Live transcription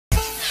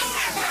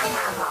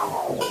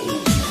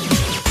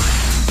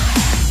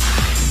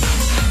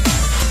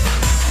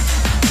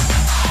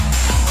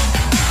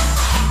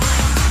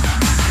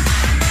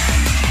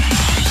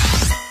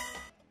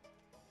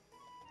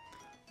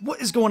What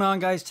is going on,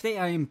 guys? Today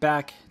I am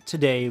back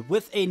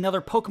with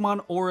another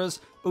Pokemon Auras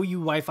OU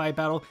Wi-Fi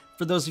battle.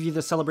 For those of you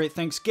that celebrate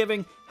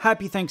Thanksgiving,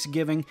 happy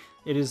Thanksgiving.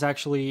 It is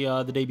actually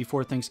the day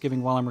before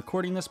Thanksgiving while I'm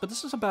recording this, but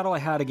this is a battle I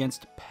had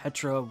against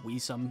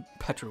Petrosum,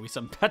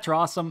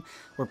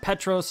 or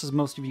Petros, as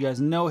most of you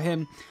guys know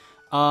him.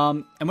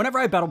 And whenever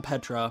I battle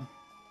Petra,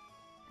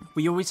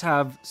 we always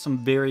have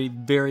some very,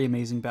 very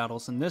amazing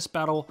battles, and this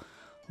battle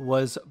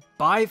was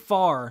by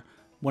far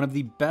one of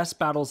the best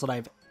battles that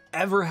I've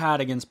ever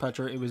had against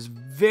Petra. It was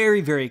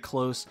very, very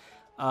close,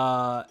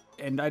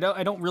 and I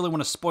don't really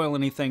want to spoil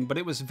anything, but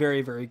it was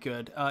very, very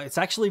good. It's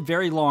actually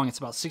very long. It's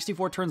about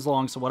 64 turns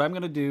long, so what I'm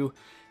going to do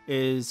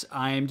is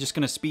I'm just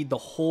going to speed the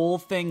whole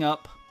thing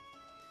up,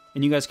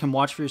 and you guys can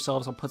watch for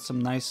yourselves. I'll put some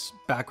nice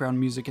background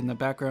music in the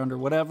background or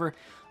whatever.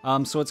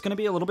 So it's going to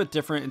be a little bit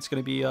different. It's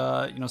going to be,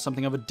 you know,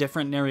 something of a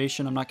different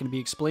narration. I'm not going to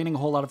be explaining a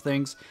whole lot of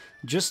things.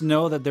 Just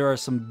know that there are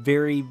some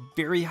very,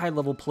 very high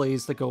level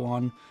plays that go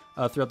on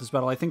throughout this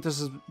battle. I think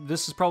this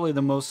is probably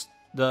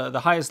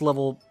the highest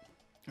level.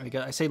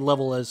 I say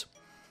level as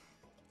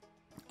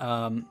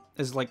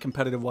like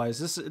competitive wise.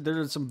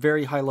 There's some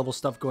very high level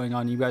stuff going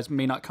on. You guys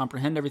may not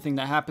comprehend everything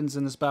that happens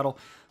in this battle,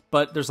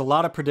 but there's a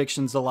lot of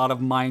predictions, a lot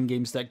of mind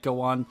games that go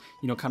on,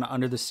 you know, kind of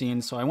under the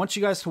scenes. So I want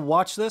you guys to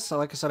watch this.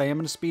 Like I said, I am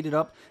going to speed it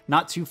up,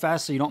 not too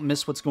fast so you don't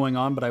miss what's going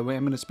on, but I am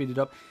going to speed it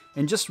up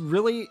and just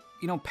really,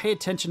 you know, pay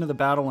attention to the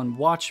battle and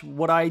watch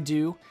what I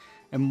do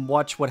and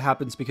watch what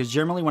happens, because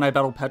generally when I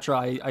battle Petra,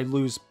 I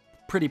lose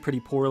pretty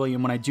poorly,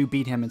 and when I do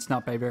beat him, it's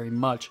not by very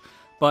much.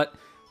 But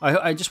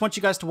I just want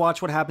you guys to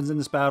watch what happens in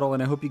this battle,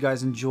 and I hope you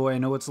guys enjoy. I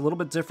know it's a little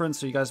bit different,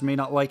 so you guys may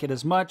not like it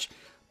as much,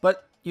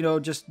 but, you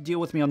know, just deal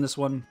with me on this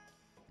one.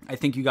 I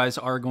think you guys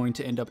are going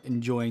to end up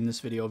enjoying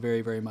this video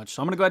very, very much.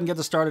 So I'm going to go ahead and get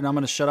this started. I'm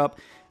going to shut up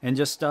and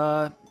just,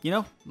 you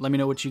know, let me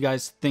know what you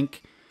guys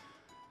think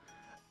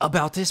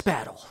about this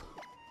battle.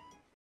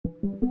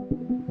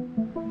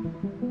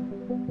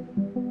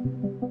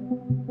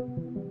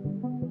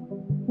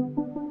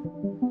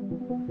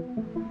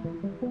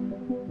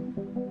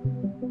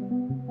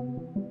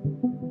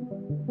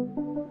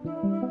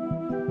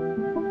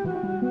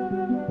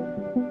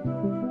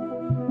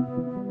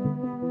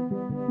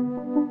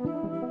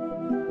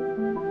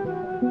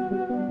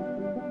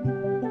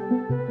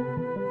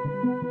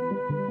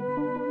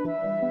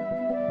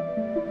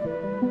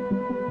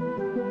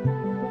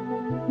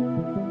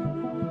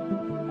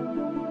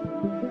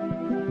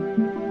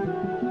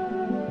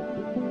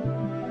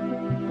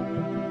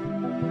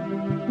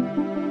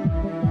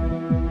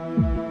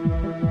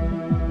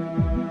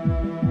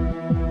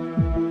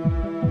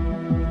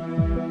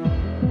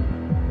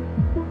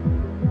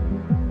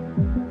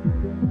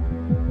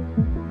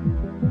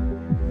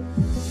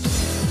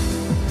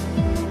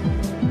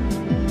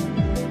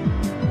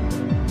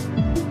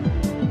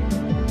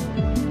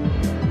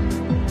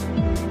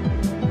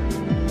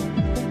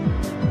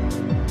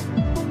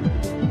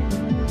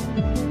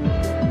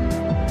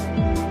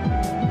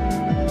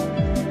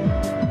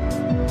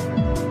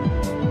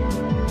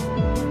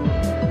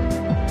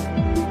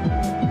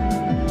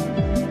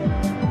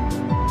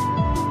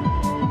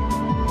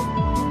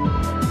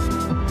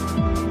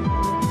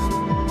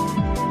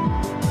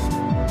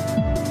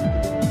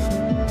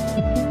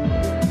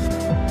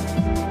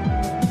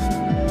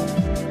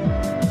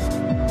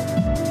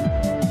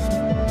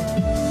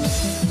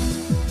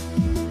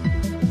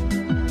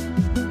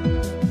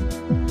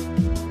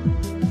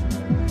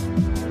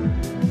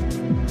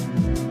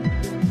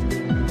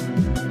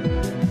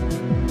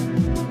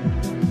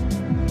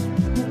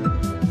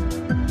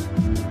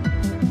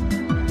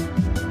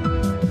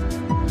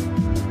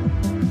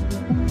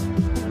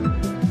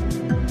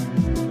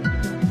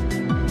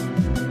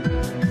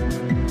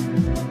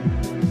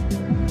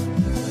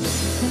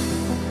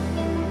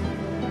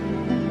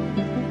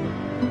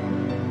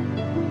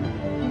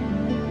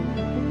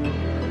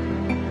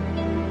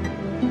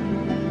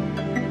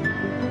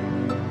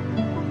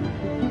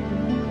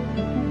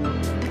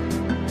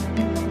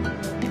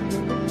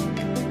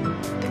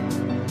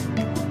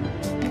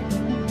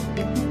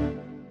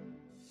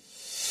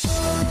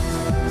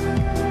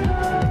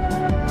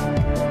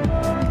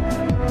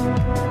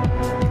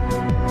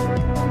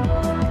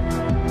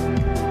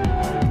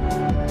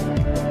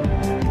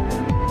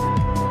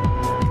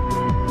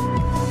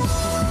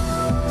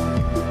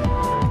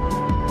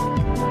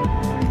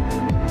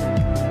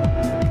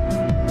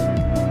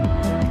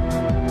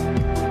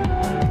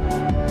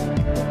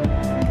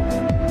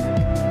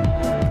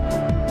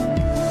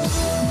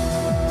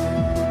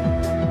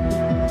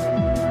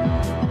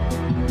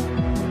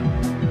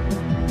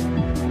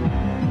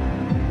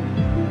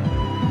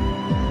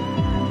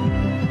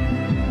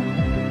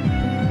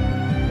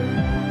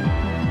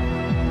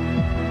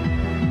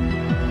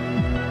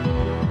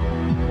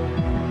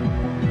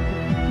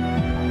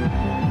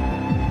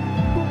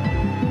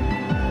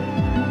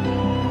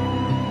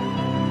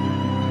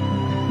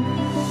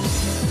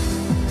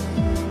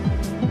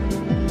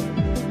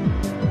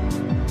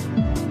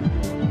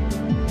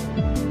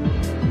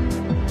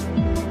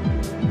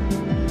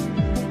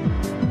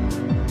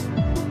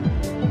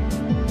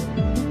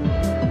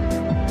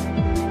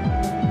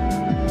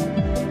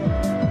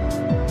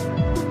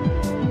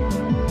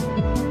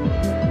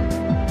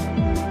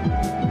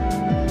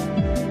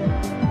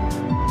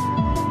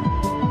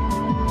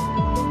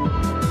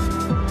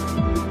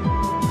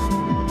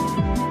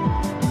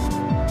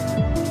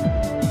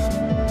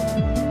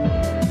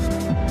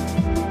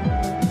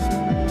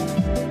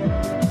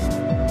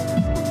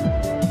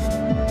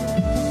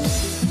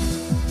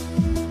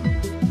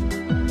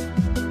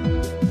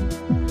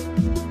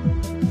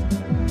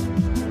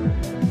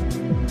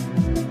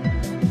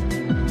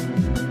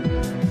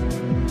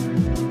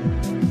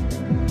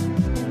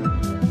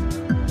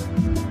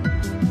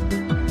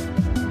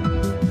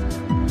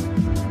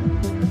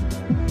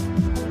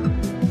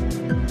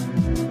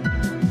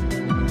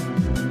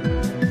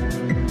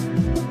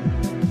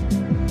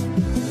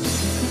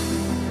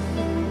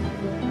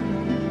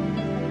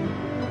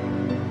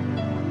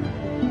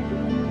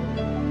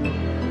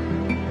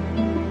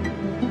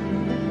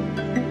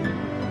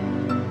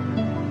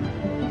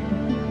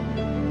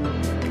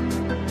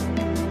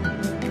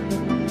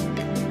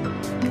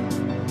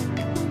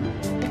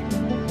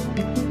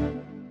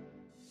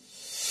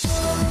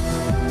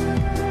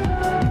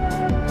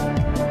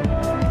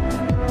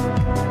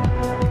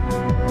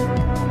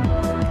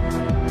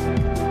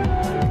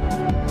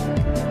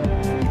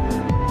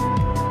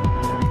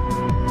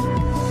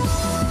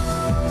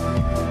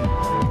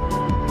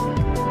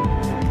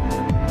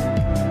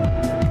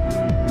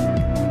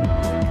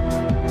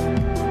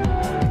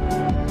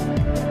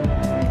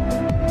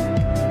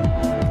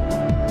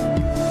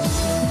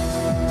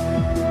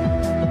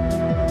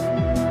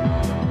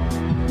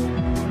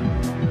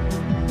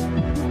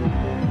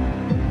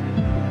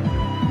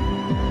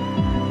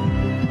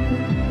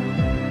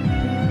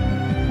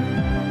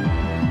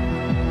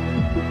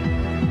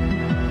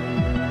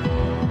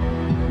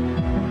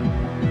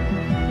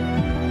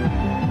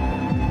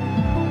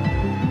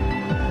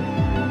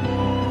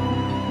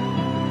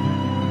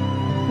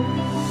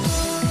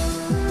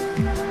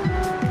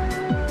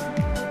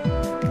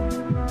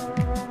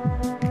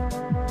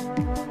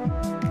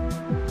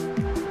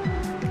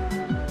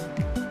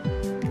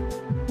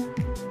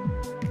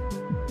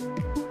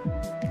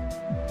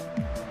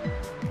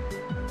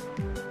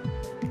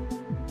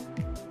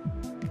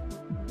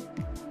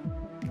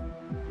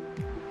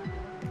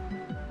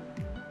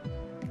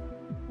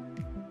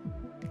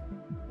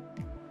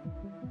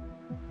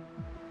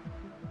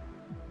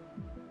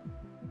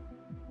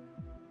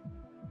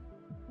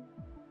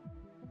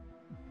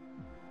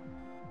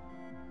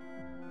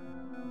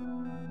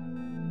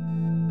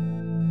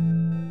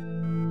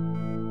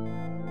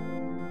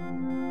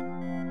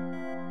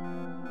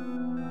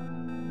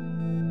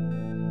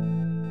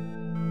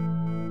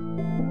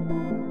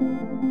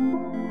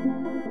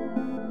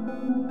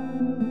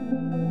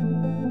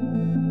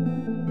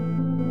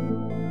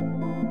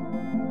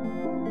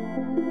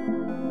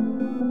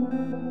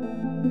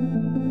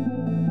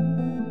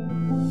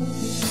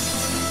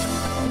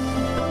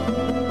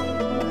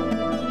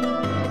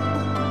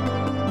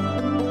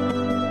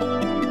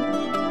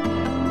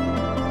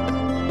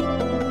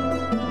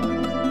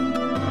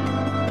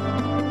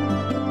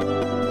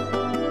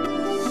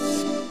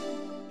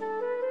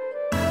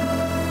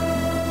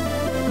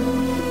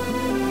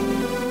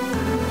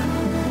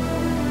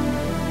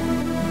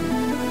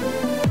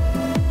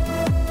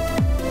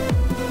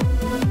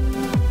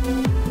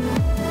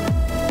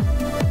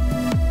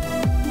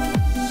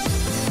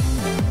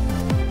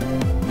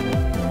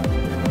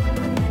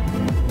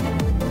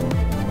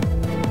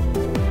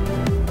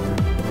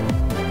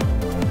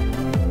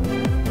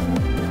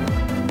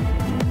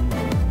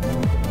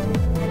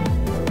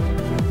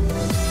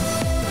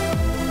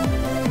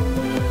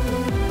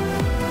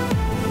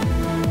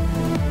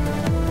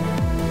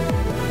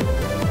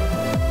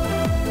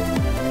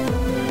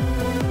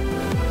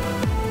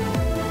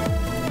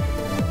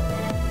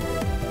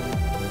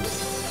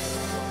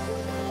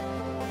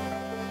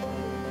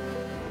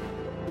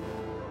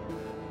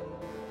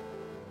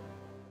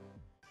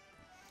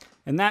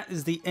 And that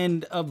is the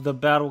end of the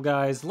battle,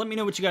 guys. Let me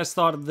know what you guys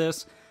thought of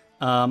this.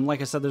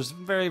 Like I said, there's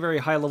very, very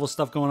high-level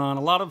stuff going on.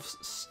 A lot of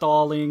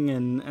stalling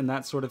and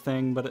that sort of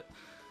thing. But,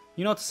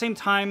 you know, at the same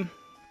time,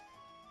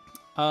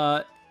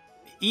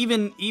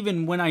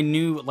 even when I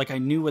knew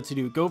what to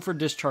do, go for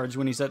Discharge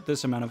when he's at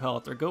this amount of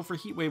health, or go for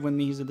Heat Wave when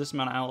he's at this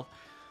amount of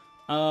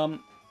health,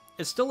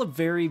 it's still a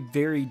very,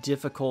 very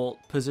difficult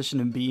position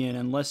to be in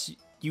unless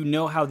you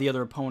know how the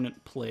other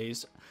opponent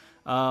plays.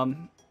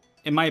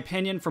 In my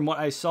opinion, from what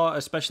I saw,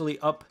 especially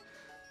up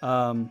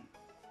in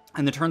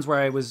the turns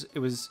where it was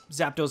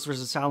Zapdos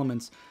versus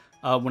Salamence,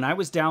 when I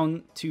was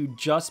down to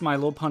just my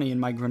Lopunny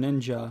and my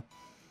Greninja,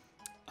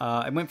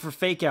 I went for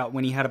Fake Out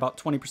when he had about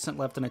 20%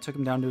 left, and I took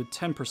him down to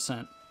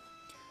 10%.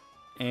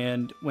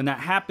 And when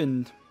that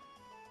happened,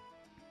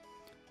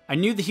 I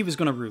knew that he was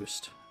going to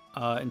Roost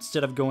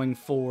instead of going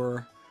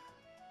for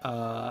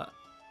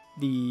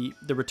the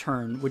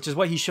return, which is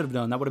what he should have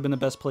done. That would have been the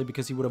best play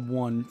because he would have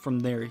won from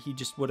there. He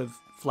just would have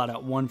flat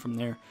out won from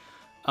there.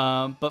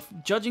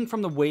 But judging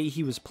from the way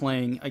he was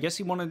playing, I guess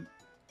he wanted,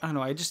 I don't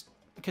know, I just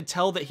could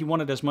tell that he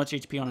wanted as much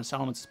HP on his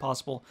Salamence as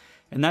possible.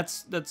 And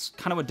that's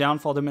kind of what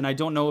downfalled him. And I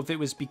don't know if it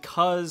was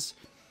because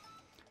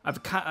I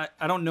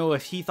don't know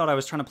if he thought I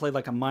was trying to play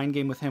like a mind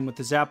game with him with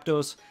the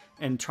Zapdos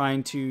and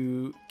trying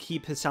to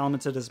keep his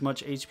Salamence at as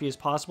much HP as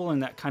possible.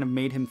 And that kind of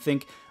made him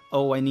think,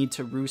 oh, I need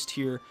to Roost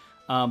here.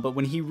 But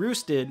when he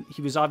roosted,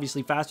 he was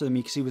obviously faster than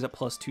me because he was at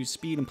 +2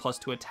 speed and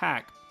 +2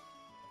 attack.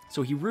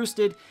 So he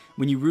roosted.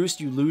 When you roost,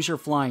 you lose your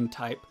flying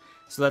type.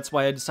 So that's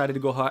why I decided to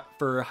go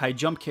for High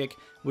Jump Kick,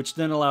 which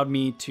then allowed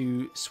me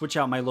to switch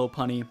out my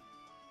Lopunny,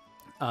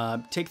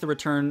 take the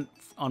return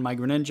on my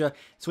Greninja,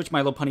 switch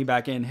my Lopunny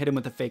back in, hit him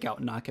with a Fake Out,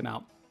 and knock him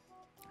out.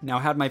 Now,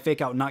 had my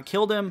Fake Out not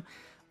killed him,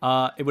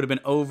 it would have been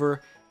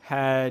over.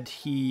 Had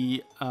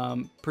he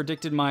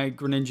predicted my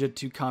Greninja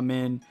to come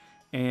in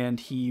and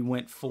he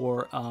went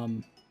for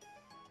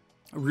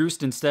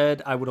Roost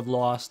instead, I would have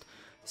lost.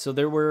 So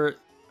there were,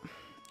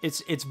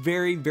 it's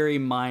very, very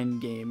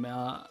mind game.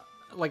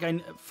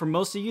 For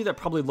most of you, that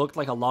probably looked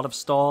like a lot of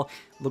stall,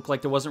 looked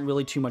like there wasn't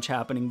really too much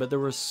happening, but there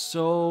were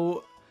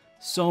so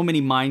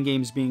many mind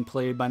games being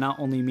played by not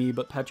only me,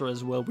 but Petra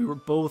as well. We were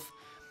both,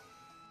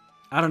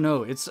 I don't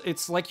know,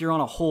 it's like you're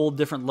on a whole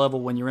different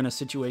level when you're in a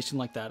situation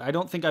like that. I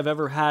don't think I've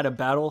ever had a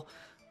battle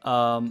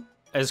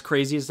as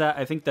crazy as that.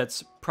 I think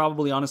that's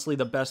probably honestly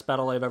the best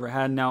battle I've ever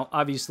had. Now,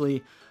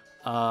 obviously,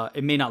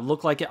 it may not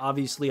look like it.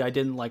 Obviously, I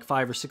didn't like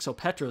 5 or 6-0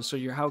 Petra,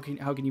 so how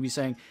can you be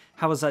saying,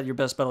 how is that your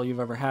best battle you've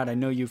ever had? I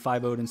know you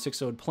 5-0'd and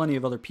 6-0'd plenty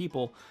of other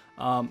people.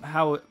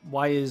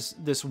 Why is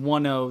this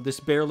 1-0, this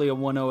barely a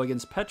 1-0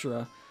 against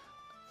Petra,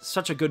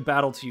 such a good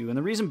battle to you? And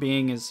the reason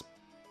being is,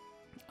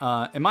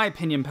 in my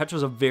opinion,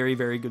 Petra's a very,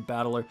 very good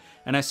battler.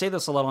 And I say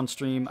this a lot on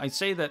stream. I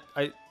say that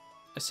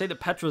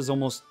Petra is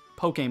almost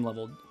Pokemon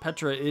level.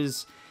 Petra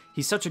he's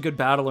such a good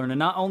battler, and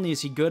not only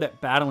is he good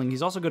at battling,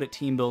 he's also good at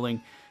team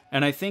building.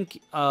 And I think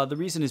the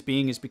reason is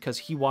because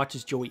he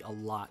watches Joey a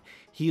lot.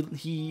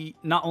 He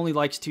not only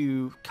likes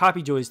to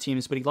copy Joey's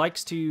teams, but he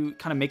likes to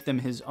kind of make them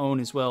his own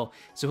as well.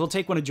 So he'll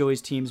take one of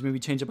Joey's teams, maybe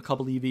change up a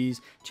couple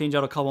EVs, change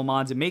out a couple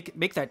mods, and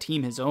make that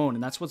team his own.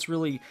 And that's what's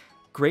really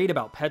great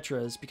about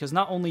Petra, is because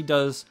not only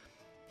does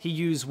he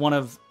use one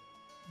of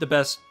the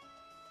best,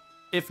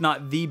 if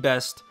not the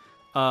best,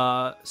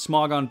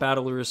 Smogon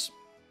battlers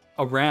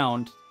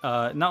around.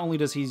 Not only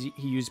does he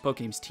use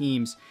Pokemon's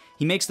teams,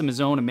 he makes them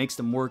his own and makes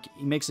them work.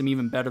 He makes them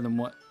even better than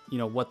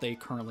what they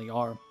currently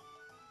are.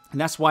 And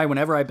that's why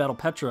whenever I battle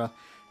Petra,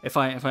 if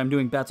I'm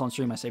doing bets on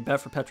stream, I say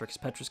bet for Petra because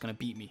Petra's going to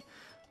beat me.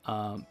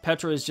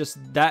 Petra is just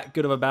that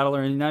good of a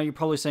battler. And now you're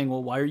probably saying,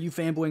 well, why are you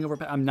fanboying over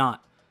Petra? I'm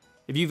not.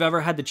 If you've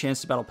ever had the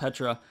chance to battle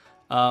Petra,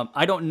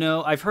 I don't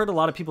know. I've heard a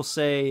lot of people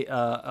say,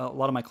 a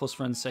lot of my close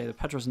friends say that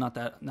Petra's not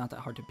that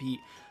hard to beat.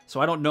 So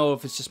I don't know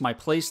if it's just my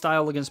play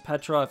style against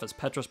Petra, if it's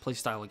Petra's play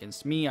style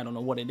against me. I don't know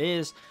what it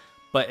is.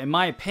 But in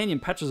my opinion,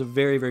 Petra's a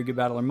very, very good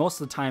battler.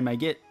 Most of the time I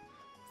get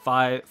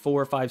 4,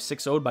 5,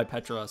 6-0'd by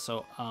Petra.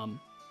 So,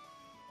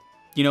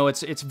 you know,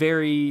 it's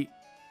very,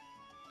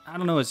 I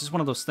don't know, it's just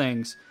one of those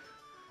things.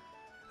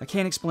 I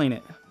can't explain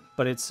it,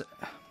 but it's,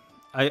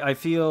 I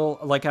feel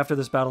like after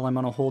this battle, I'm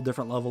on a whole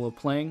different level of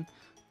playing.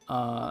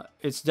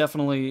 It's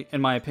definitely,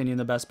 in my opinion,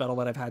 the best battle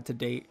that I've had to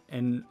date,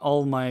 and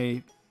all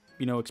my,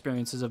 you know,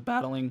 experiences of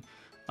battling,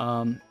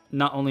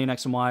 not only in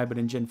X and Y, but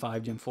in Gen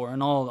 5, Gen 4,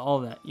 and all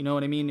that. You know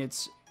what I mean?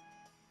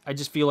 I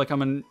just feel like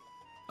I'm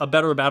a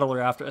better battler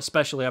after,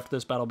 especially after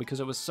this battle, because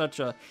it was such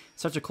a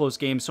close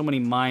game, so many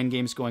mind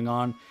games going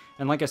on,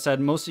 and like I said,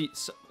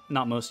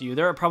 not most of you,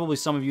 there are probably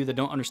some of you that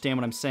don't understand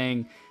what I'm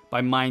saying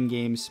by mind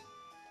games,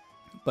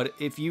 but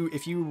if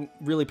you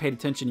really paid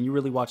attention and you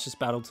really watched this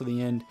battle to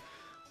the end,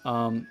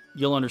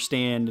 you'll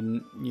understand,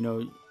 and you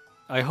know,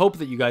 I hope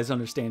that you guys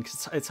understand,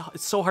 because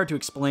it's so hard to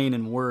explain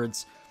in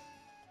words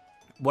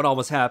what all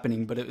was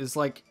happening, but it was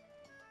like,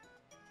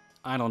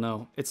 I don't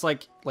know, it's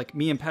like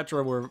me and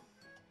Petra were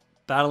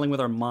battling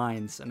with our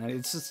minds, and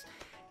it's just,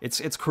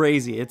 it's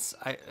crazy.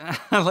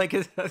 Like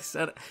I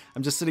said,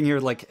 I'm just sitting here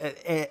like,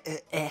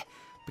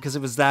 because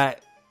it was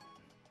that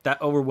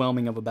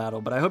overwhelming of a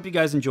battle. But I hope you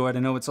guys enjoyed. I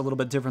know it's a little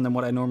bit different than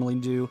what I normally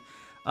do,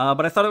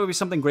 but I thought it would be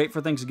something great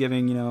for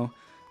Thanksgiving, you know.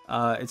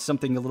 It's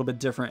something a little bit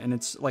different, and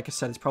it's, like I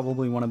said, it's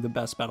probably one of the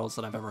best battles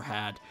that I've ever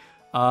had.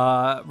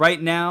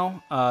 Right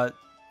now,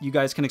 you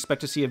guys can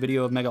expect to see a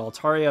video of Mega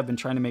Altaria. I've been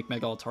trying to make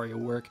Mega Altaria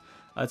work.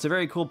 It's a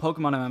very cool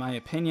Pokemon in my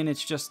opinion.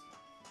 It's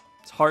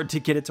hard to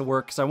get it to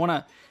work, because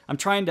I'm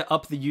trying to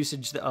up the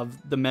usage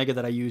of the Mega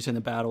that I use in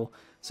the battle,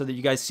 so that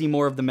you guys see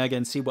more of the Mega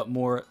and see what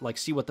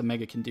the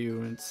Mega can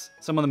do. And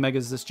some of the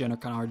Megas this gen are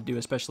kind of hard to do,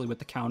 especially with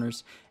the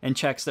counters and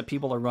checks that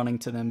people are running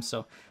to them.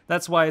 So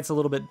that's why it's a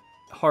little bit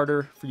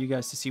harder for you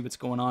guys to see what's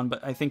going on.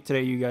 But I think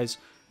today you guys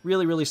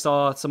really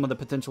saw some of the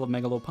potential of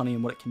Mega Lopunny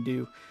and what it can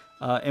do,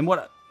 and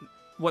what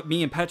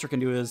me and Petra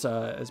can do as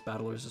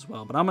battlers as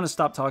well. But I'm going to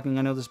stop talking.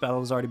 I know this battle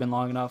has already been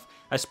long enough.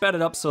 I sped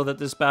it up so that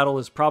this battle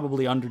is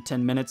probably under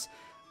 10 minutes,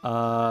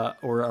 or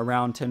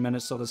around 10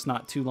 minutes, so that's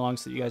not too long,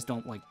 so you guys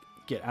don't like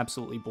get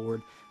absolutely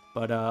bored.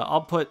 But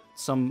I'll put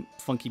some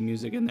funky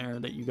music in there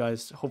that you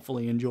guys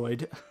hopefully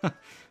enjoyed.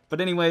 But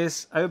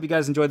anyways, I hope you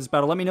guys enjoyed this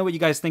battle. Let me know what you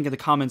guys think in the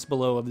comments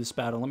below of this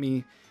battle. Let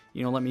me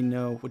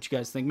know what you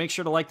guys think. Make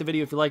sure to like the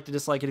video if you liked it,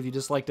 dislike it if you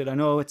disliked it. I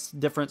know it's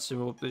different,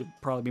 so there'll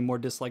probably be more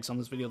dislikes on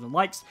this video than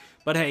likes.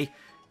 But hey,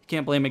 you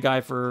can't blame a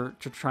guy for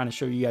trying to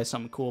show you guys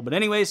something cool. But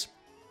anyways,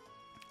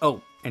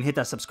 oh, and hit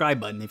that subscribe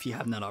button if you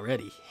haven't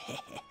already.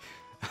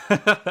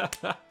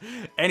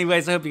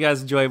 Anyways, I hope you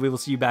guys enjoyed. We will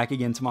see you back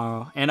again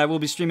tomorrow. And I will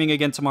be streaming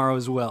again tomorrow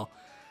as well.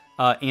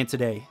 And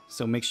today.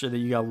 So make sure that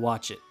you gotta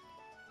watch it.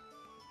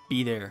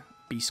 Be there.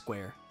 Be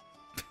square.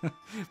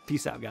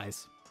 Peace out,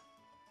 guys.